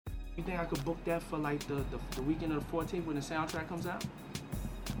You think I could book that for like the weekend of the 14th when the soundtrack comes out?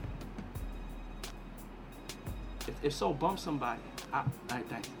 If so, bump somebody. All right,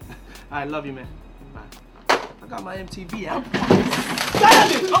 thanks. All right, love you, man. Bye. I got my MTV out.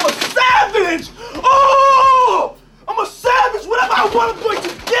 Savage! I'm a savage! Oh! I'm a savage! Whatever I want, I'm going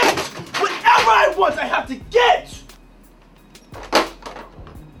to get! Whatever I want, I have to get!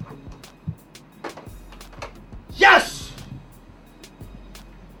 Yes!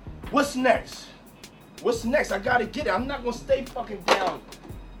 What's next? What's next? I gotta get it. I'm not gonna stay fucking down.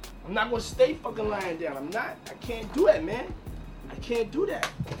 I'm not gonna stay fucking lying down. I'm not. I can't do that, man. I can't do that.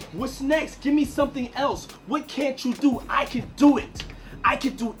 What's next? Give me something else. What can't you do? I can do it. I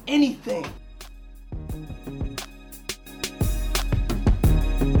can do anything.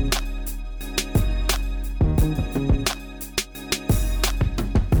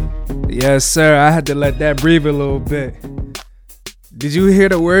 Yes, sir. I had to let that breathe a little bit. Did you hear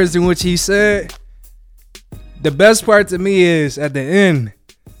the words in which he said? The best part to me is at the end,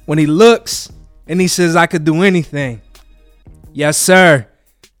 when he looks and he says, I could do anything. Yes, sir.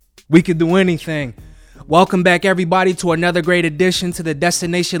 We could do anything. Welcome back, everybody, to another great edition to the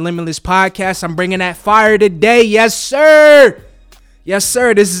Destination Limitless podcast. I'm bringing that fire today. Yes, sir. Yes,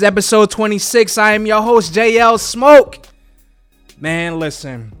 sir. This is episode 26. I am your host, JL Smoke. Man,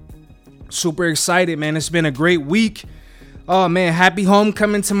 listen. Super excited, man. It's been a great week. Oh, man. Happy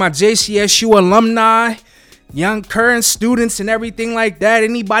homecoming to my JCSU alumni, young current students and everything like that.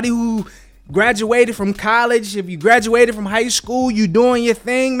 Anybody who graduated from college, if you graduated from high school, you doing your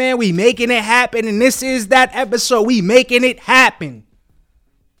thing, man. We making it happen. And this is that episode. We making it happen.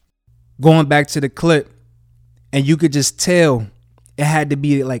 Going back to the clip, and you could just tell it had to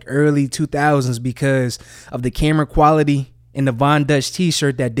be like early 2000s because of the camera quality and the Von Dutch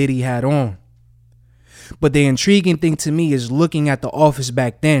t-shirt that Diddy had on. But the intriguing thing to me is looking at The Office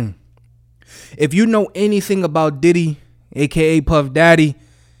back then. If you know anything about Diddy, aka Puff Daddy,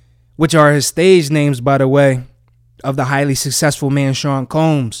 which are his stage names, by the way, of the highly successful man Sean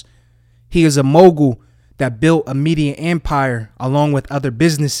Combs, he is a mogul that built a media empire along with other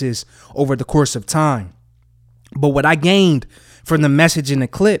businesses over the course of time. But what I gained from the message in the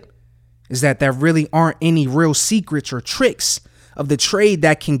clip is that there really aren't any real secrets or tricks of the trade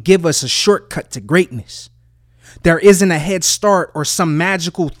that can give us a shortcut to greatness. There isn't a head start or some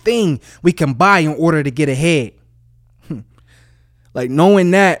magical thing we can buy in order to get ahead. Like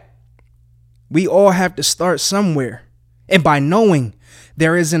knowing that we all have to start somewhere. And by knowing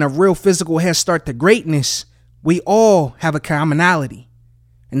there isn't a real physical head start to greatness, we all have a commonality.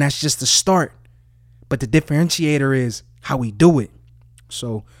 And that's just the start. But the differentiator is how we do it.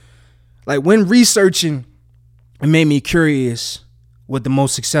 So, like when researching, it made me curious what the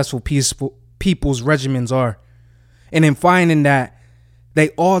most successful people's regimens are. And in finding that they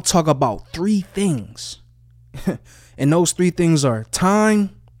all talk about three things. And those three things are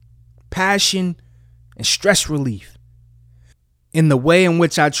time, passion, and stress relief. And the way in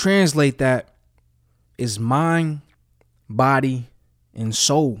which I translate that is mind, body, and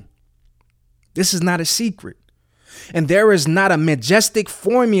soul. This is not a secret. And there is not a majestic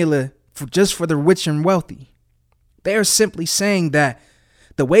formula just for the rich and wealthy. They are simply saying that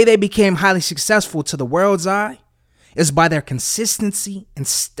the way they became highly successful to the world's eye is by their consistency and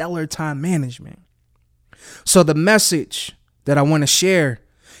stellar time management. So the message that I want to share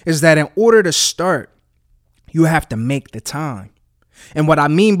is that in order to start, you have to make the time. And what I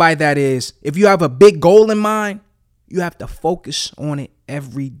mean by that is if you have a big goal in mind, you have to focus on it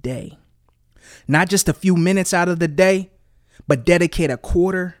every day. Not just a few minutes out of the day, but dedicate a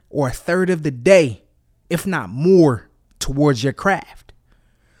quarter or a third of the day, if not more, towards your craft.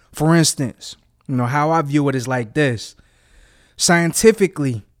 For instance, how I view it is like this.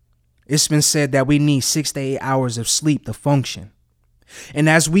 Scientifically, it's been said that we need 6 to 8 hours of sleep to function. And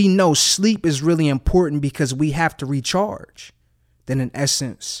as we know, sleep is really important because we have to recharge. Then in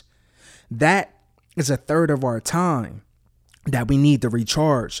essence, that is a third of our time that we need to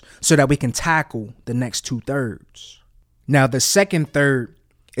recharge so that we can tackle the next 2/3. Now, the second third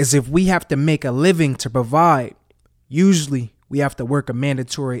is if we have to make a living to provide, usually we have to work a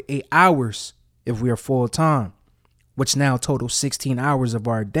mandatory 8 hours if we are full time, which now totals 16 hours of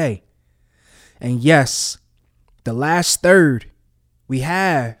our day. And yes, the last third we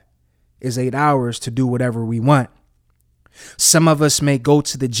have is 8 hours to do whatever we want. Some of us may go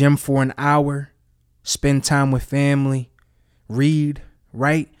to the gym for an hour, spend time with family, read,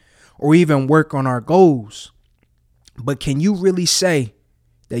 write, or even work on our goals. But can you really say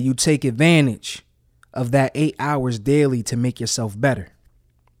that you take advantage of that 8 hours daily to make yourself better?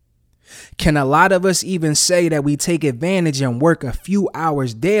 Can a lot of us even say that we take advantage and work a few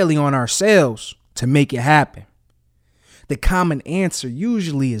hours daily on ourselves to make it happen? The common answer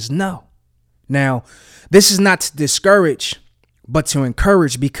usually is no. Now, this is not to discourage, but to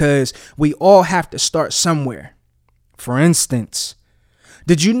encourage, because we all have to start somewhere. For instance,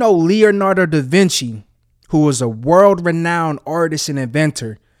 did you know Leonardo da Vinci, who was a world-renowned artist and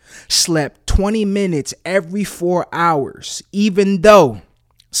inventor, slept 20 minutes every 4 hours, even though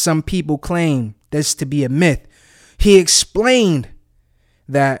some people claim this to be a myth? He explained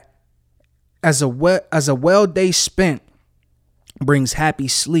that as a well day spent brings happy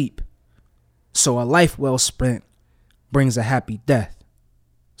sleep, so a life well spent brings a happy death.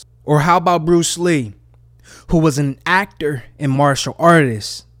 Or how about Bruce Lee, who was an actor and martial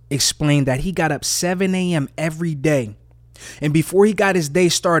artist, explained that he got up 7 a.m. every day. And before he got his day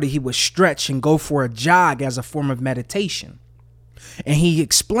started, he would stretch and go for a jog as a form of meditation. And he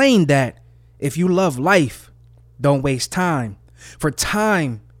explained that if you love life, don't waste time, for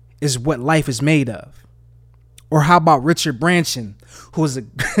time is what life is made of. Or how about Richard Branson, who is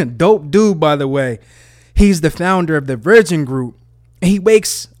a dope dude, by the way. He's the founder of the Virgin Group. He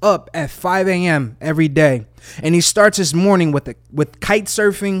wakes up at 5 a.m. every day, and he starts his morning with kite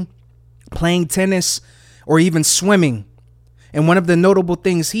surfing, playing tennis, or even swimming. And one of the notable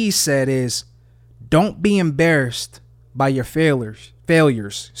things he said is, don't be embarrassed by your failures.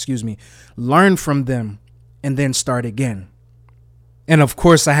 Learn from them and then start again. And of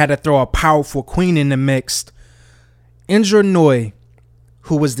course, I had to throw a powerful queen in the mix. Indra Nooyi,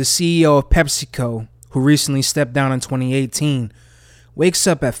 who was the CEO of PepsiCo, who recently stepped down in 2018, wakes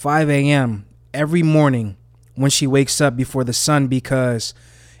up at 5 a.m. every morning when she wakes up before the sun, because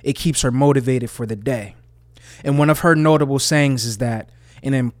it keeps her motivated for the day. And one of her notable sayings is that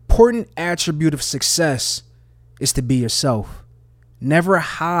an important attribute of success is to be yourself. Never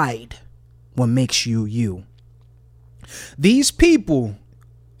hide what makes you you. These people,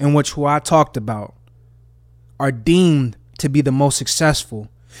 in which who I talked about, are deemed to be the most successful,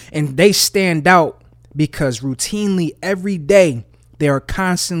 and they stand out because routinely every day they are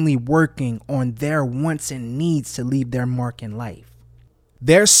constantly working on their wants and needs to leave their mark in life.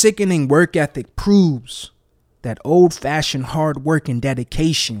 Their sickening work ethic proves that old-fashioned hard work and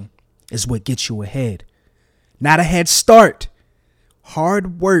dedication is what gets you ahead. Not a head start.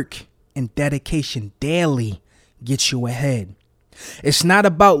 Hard work and dedication daily gets you ahead. It's not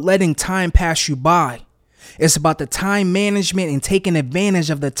about letting time pass you by. It's about the time management and taking advantage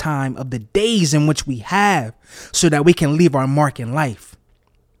of the time of the days in which we have, so that we can leave our mark in life.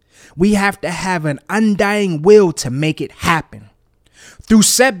 We have to have an undying will to make it happen. Through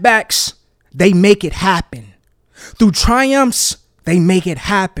setbacks, they make it happen. Through triumphs, they make it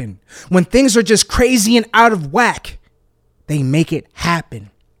happen. When things are just crazy and out of whack, they make it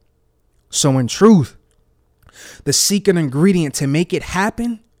happen. So in truth, the secret ingredient to make it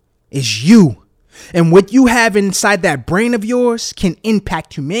happen is you. And what you have inside that brain of yours can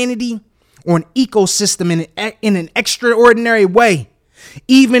impact humanity or an ecosystem in an extraordinary way,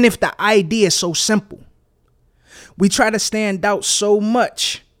 even if the idea is so simple. We try to stand out so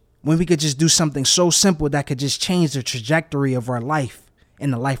much when we could just do something so simple that could just change the trajectory of our life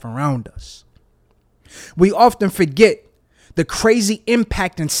and the life around us. We often forget the crazy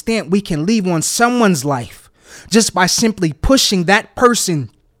impact and stamp we can leave on someone's life just by simply pushing that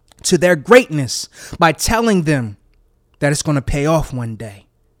person to their greatness, by telling them that it's going to pay off one day.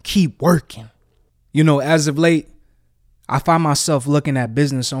 Keep working. You know, as of late, I find myself looking at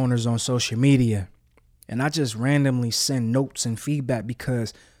business owners on social media, and I just randomly send notes and feedback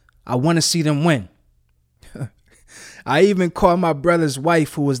because I want to see them win. I even called my brother's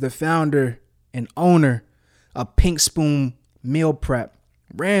wife, who was the founder and owner of Pink Spoon Meal Prep,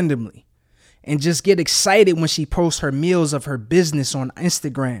 randomly, and just get excited when she posts her meals of her business on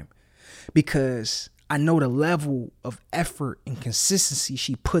Instagram, because I know the level of effort and consistency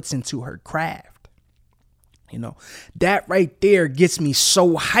she puts into her craft. You know, that right there gets me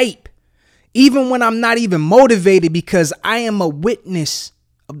so hype, even when I'm not even motivated, because I am a witness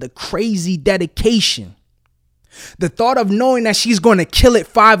of the crazy dedication. The thought of knowing that she's going to kill it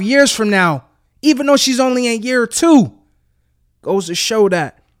 5 years from now, even though she's only a year or two, goes to show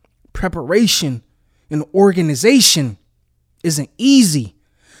that preparation and organization isn't easy,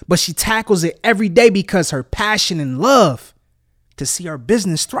 but she tackles it every day because her passion and love to see our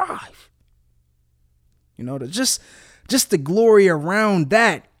business thrive. You know, just the glory around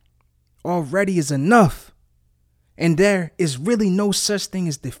that already is enough. And there is really no such thing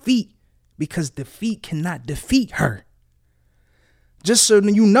as defeat, because defeat cannot defeat her. Just so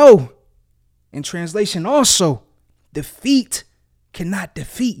you know, in translation also, defeat cannot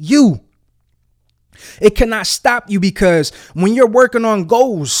defeat you. It cannot stop you, because when you're working on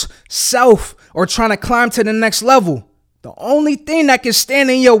goals, self, or trying to climb to the next level, the only thing that can stand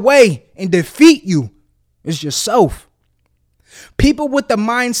in your way and defeat you is yourself. People with the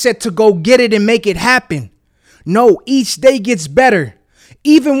mindset to go get it and make it happen know each day gets better,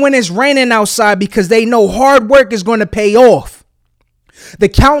 even when it's raining outside, because they know hard work is going to pay off. The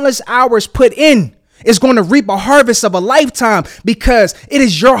countless hours put in is going to reap a harvest of a lifetime, because it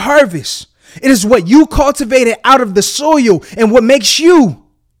is your harvest. It is what you cultivated out of the soil and what makes you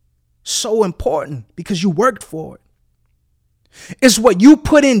so important, because you worked for it. It's what you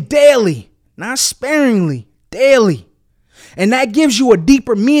put in daily, not sparingly, daily. And that gives you a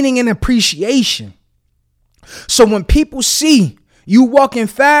deeper meaning and appreciation. So when people see you walking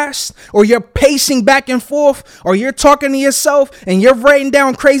fast, or you're pacing back and forth, or you're talking to yourself and you're writing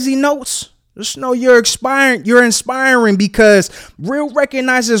down crazy notes, just know you're inspiring, because real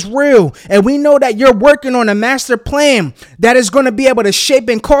recognizes real. And we know that you're working on a master plan that is going to be able to shape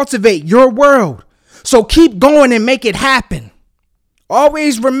and cultivate your world. So keep going and make it happen.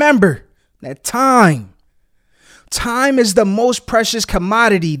 Always remember that time is the most precious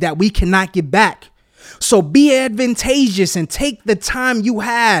commodity that we cannot get back. So be advantageous and take the time you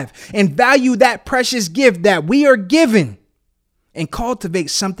have and value that precious gift that we are given, and cultivate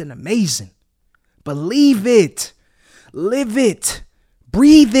something amazing. Believe it, live it,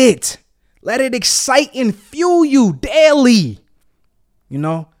 breathe it. Let it excite and fuel you daily. You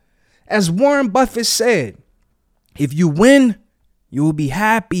know, as Warren Buffett said, if you win, you will be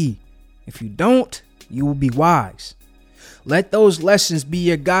happy. If you don't, you will be wise. Let those lessons be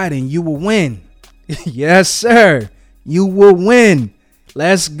your guide and you will win. Yes, sir. You will win.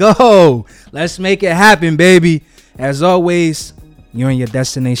 Let's go. Let's make it happen, baby. As always, you're on your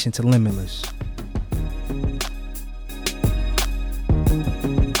destination to limitless.